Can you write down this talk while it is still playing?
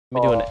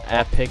Let me do an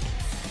epic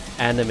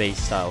anime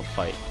style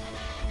fight.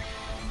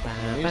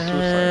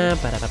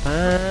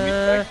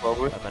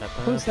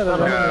 Who said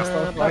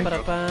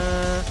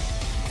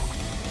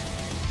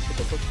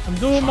I'm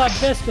doing my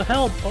best to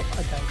help. Oh,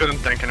 I died. Couldn't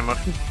tank anymore.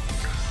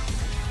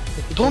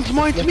 Don't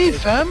mind me,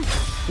 fam!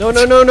 No,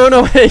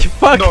 hey,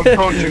 fuck! No,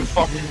 don't you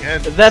fucking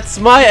end. That's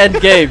my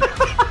end game!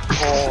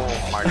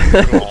 Oh my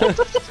god.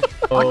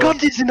 I got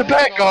this in the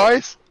bag,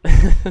 guys!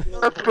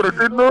 Let's put it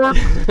in there.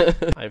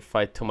 I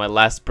fight to my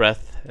last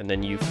breath, and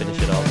then you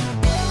finish it off.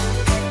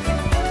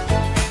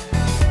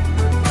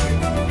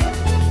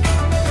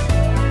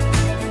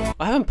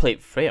 I haven't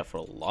played Freya for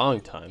a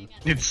long time.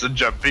 It's a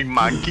jumping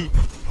monkey.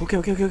 Okay,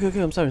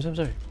 I'm sorry.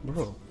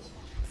 Bro.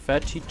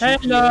 Fatty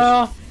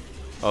Hello!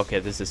 Okay,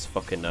 this is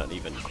fucking not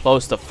even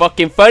close to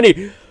fucking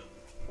funny!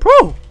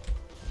 Bro!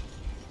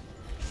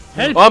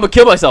 Help. Oh, I'm gonna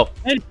kill myself!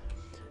 Help.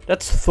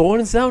 That's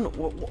thorns down?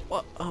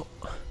 What? Oh.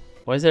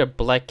 Why is there a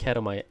black cat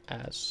on my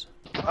ass?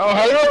 Oh,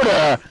 hello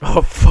there!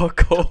 Oh,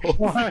 fuck off! Oh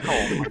my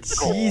god.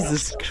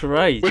 Jesus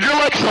Christ! Would you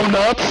like some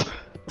nuts?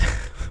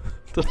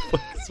 What the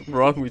fuck is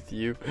wrong with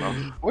you?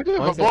 Where do you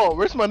Why have is a ball?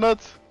 Where's my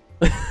nuts?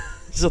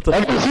 Shut the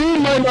Have you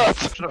seen my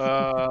nuts?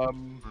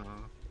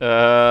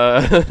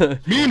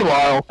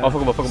 Meanwhile... Oh, fuck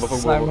them up,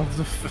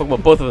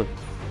 both of them.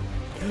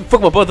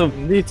 Fuck them, both of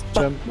them. Need to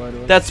jump, by the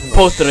way. That's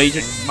poster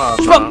agent.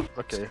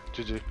 Okay,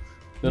 GG.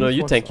 No,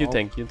 you tank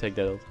that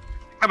out.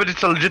 Yeah, but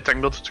it's a legit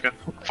tank, that's okay.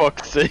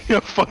 Fuck's sake,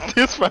 fuck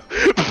this, man.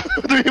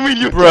 What do you mean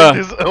you Bruh.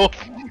 tank this elf?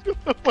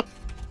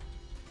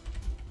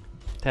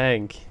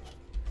 Tank.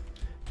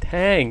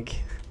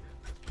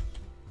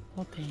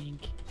 Oh,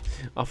 tank.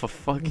 Oh, for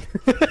fuck.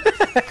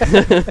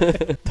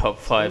 Top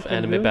 5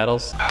 anime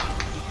battles.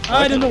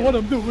 I don't know what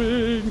I'm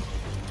doing.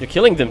 You're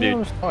killing them,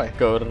 dude. Why?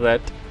 Go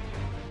red.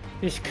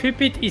 This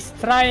Cupid is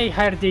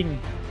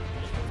try-harding.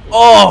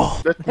 Oh!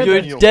 Let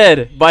You're me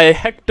dead by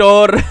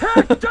Hector!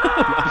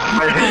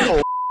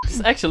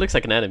 This actually looks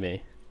like an anime.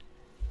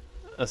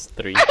 That's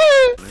 3.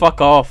 Fuck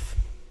off.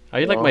 Are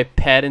you like my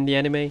pet in the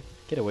anime?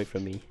 Get away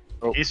from me.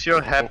 Is you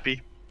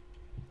happy?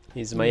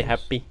 He's my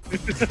happy.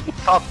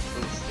 Stop.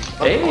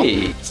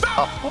 Hey!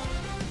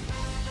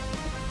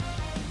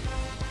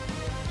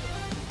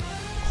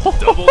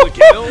 Double the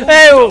kill,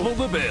 Hey! double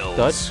the bills.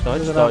 Dodge. Oh,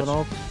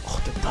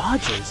 the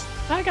dodges.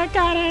 I got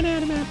an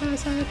enemy on my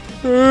side.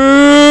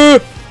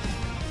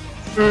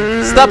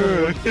 Stop!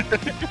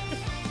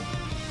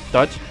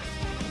 Dodge.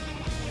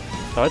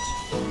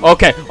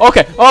 Okay.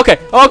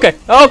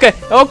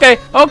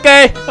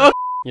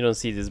 You don't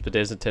see this, but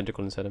there's a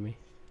tentacle inside of me.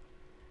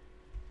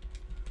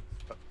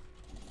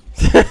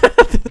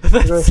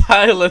 The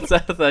silence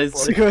as I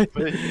say.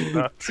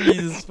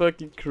 Jesus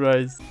fucking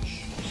Christ.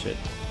 Shit.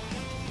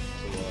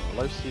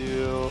 Life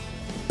steal.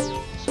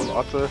 Some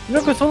otter.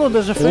 Look at Solo,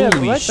 there's a Freya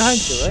Holy right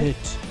behind you, right?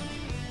 shit.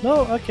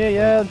 No, okay,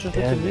 yeah, just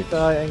let Damn me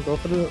die and go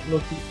for the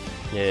Loki.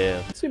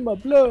 Yeah. See my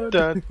blood.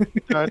 Da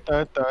da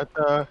da da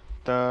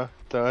da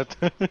da da.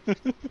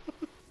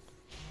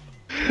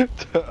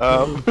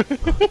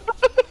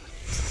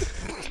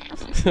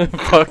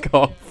 Fuck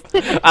off.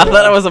 I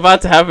thought it was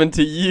about to happen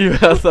to you.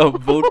 I saw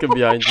Vulcan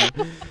behind you.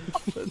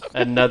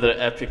 Another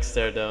epic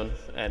stare down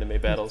anime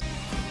battles.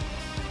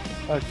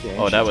 Okay.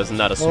 Oh, that was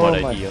not a smart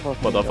Oh my idea,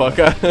 fucking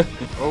motherfucker.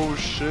 Oh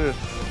shit.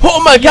 Oh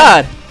my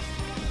god!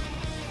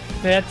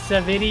 That's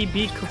a very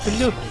big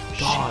blue.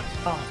 God.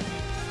 Oh,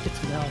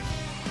 it's now.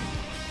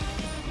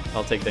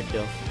 I'll take that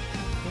kill.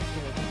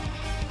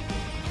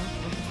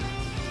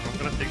 I'm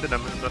gonna take the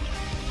damage in that.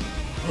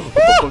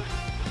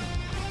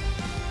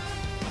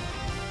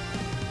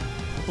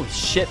 Holy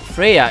shit,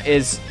 Freya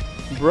is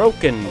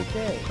broken.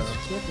 Okay.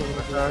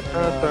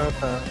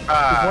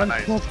 Ah, One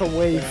nice. smoke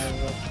away.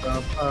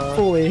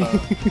 Fully.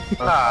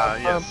 Ah,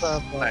 yes.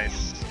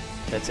 Nice.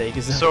 That's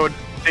Aegis. So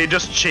they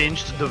just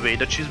changed the way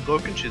that she's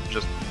broken. She's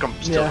just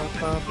still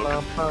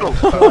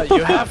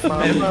You have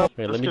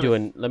Wait, let me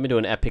do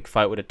an epic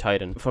fight with a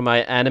Titan. For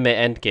my anime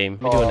endgame,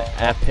 let me do an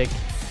epic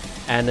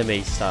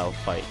anime style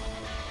fight.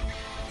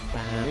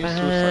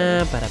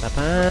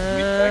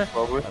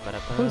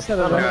 Who said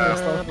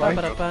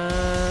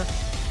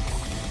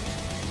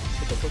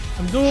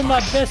I'm doing my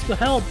best to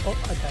help. Oh,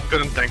 I died.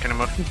 Couldn't tank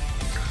anymore.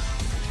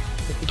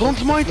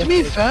 Don't mind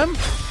me, fam!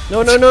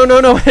 No,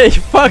 hey,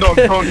 fuck! No,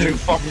 don't you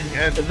fucking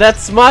end.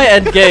 That's my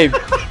end game!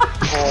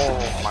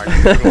 Oh my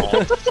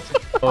god.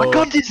 I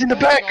got this in the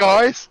bag,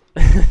 guys!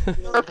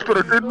 Let's put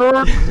it in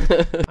there.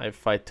 I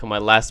fight to my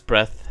last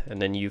breath, and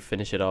then you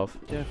finish it off.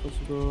 Careful,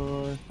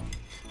 boy.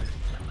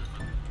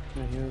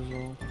 Yeah, here as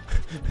well.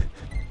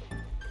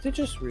 They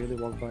just really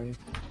walk by you.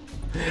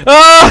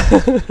 Ah!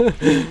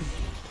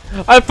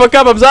 I fuck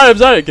up, I'm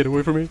sorry! Get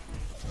away from me.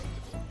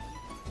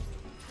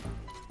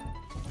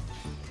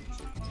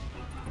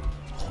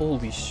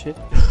 Holy shit.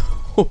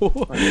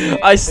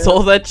 I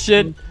stole that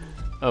shit.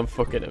 I'm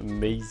fucking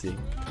amazing.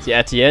 See,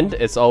 at the end,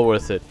 it's all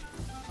worth it.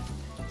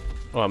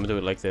 Oh, I'm gonna do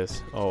it like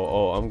this.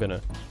 Oh, I'm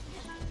gonna.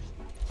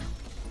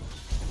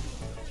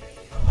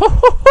 1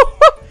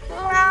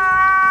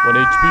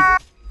 HP.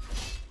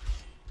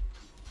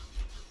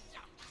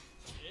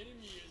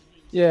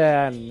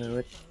 Yeah, I knew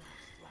it.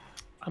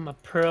 I'm a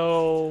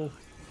pro.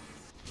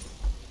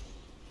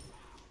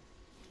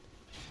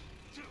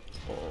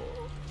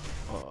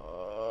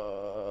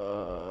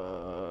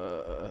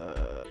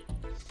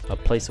 I'll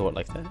play sword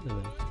like that.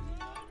 You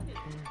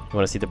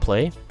wanna see the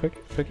play?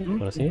 Frickin'?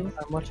 Wanna see it?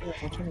 I'm watching it,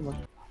 I'm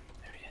watching.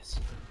 There he is.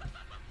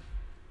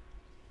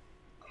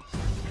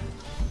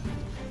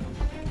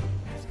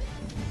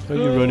 Are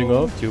you running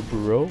off, you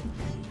bro?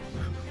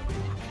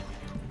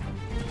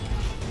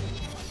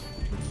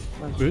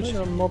 Bitch.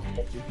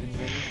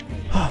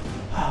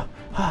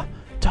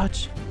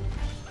 Touch!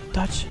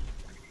 Touch!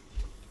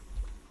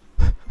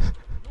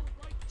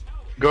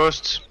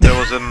 Ghosts, there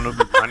was a noob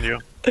behind you.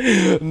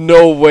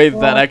 No way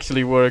that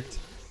actually worked.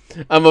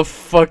 I'm a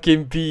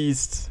fucking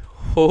beast.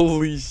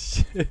 Holy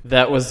shit.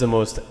 That was the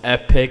most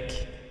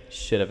epic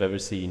shit I've ever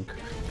seen.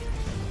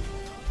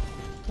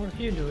 What are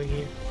you doing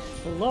here?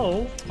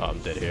 Hello? Oh, I'm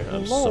dead here.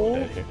 I'm Hello? so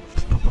dead here.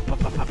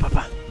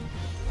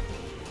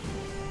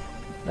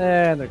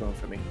 And they're going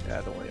for me.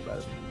 Yeah, don't worry about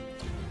it.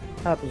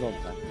 Happens all the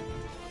time.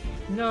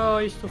 No,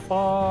 he's too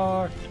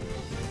far.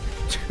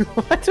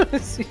 Why do I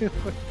see you?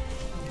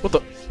 What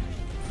the?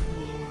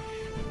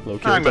 Low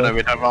kill I'm gonna time.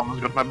 wait, I've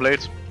almost got my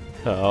blades.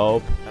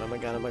 Help. Oh my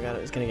god,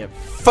 it's gonna get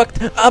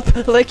fucked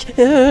up like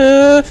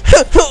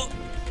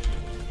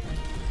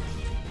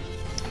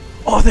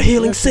Oh, the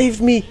healing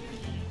saved me!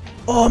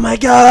 Oh my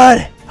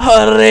god!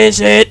 Holy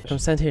shit! Come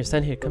stand here,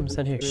 come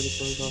stand here.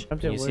 Shh.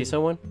 Can you see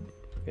someone?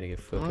 I'm gonna get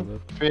fucking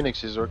up.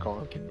 Phoenix is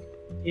working.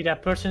 See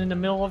that person in the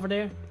middle over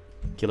there?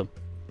 Kill him.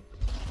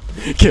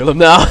 Kill him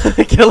now!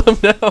 Kill him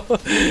now!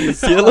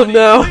 Kill him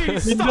now!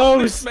 He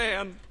knows,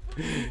 man.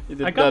 You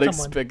did I got not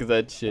someone. expect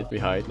that shit. We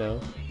hide now.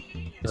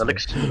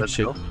 Alex, let's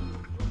Shit. go.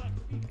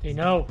 They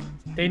know.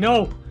 They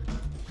know.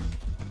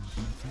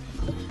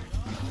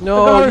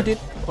 No, you did.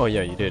 Oh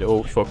yeah, you did.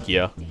 Oh fuck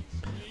yeah.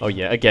 Oh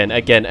yeah, again,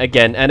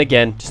 and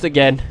again, just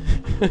again.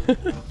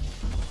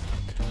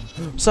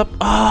 What's up?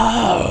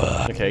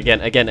 Ah. Okay, again.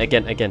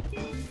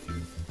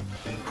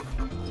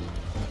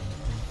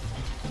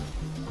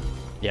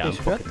 Yeah, I'm Hey,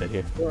 fucking dead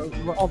here.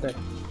 We're all dead.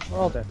 We're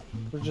all dead.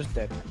 We're just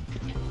dead.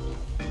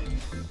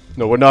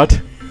 No, we're not.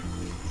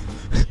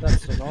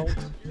 That's an ult.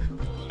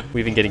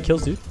 We've been getting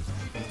kills, dude.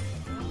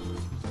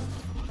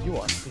 You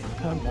are.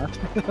 I'm not.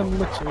 I'm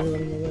literally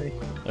running away.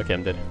 Okay,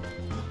 I'm dead.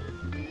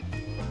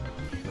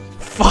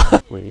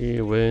 Fuck.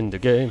 We win the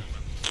game.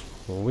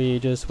 We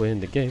just win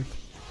the game.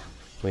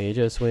 We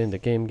just win the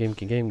game.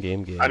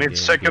 I need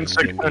seconds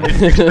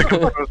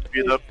to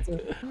speed up.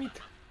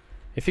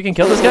 If you can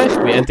kill this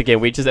guy, we end the game.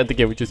 We just end the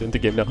game. We just end the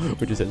game now.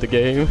 We just end the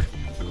game.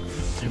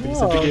 We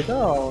just end the game.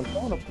 No,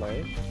 don't wanna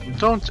play.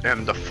 Don't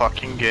end the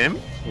fucking game.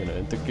 I'm gonna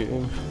end the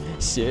game.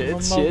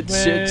 Shit.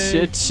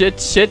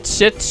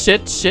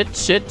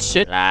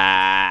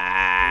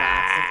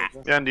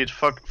 Yeah, indeed.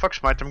 Fuck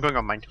Smite. I'm going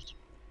on Minecraft.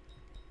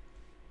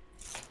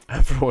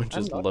 Everyone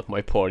just left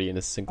my party in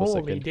a single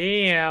Holy second.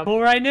 damn.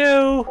 Before I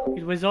knew,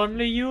 it was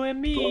only you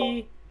and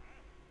me.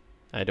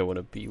 I don't want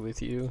to be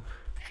with you.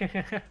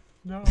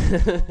 No.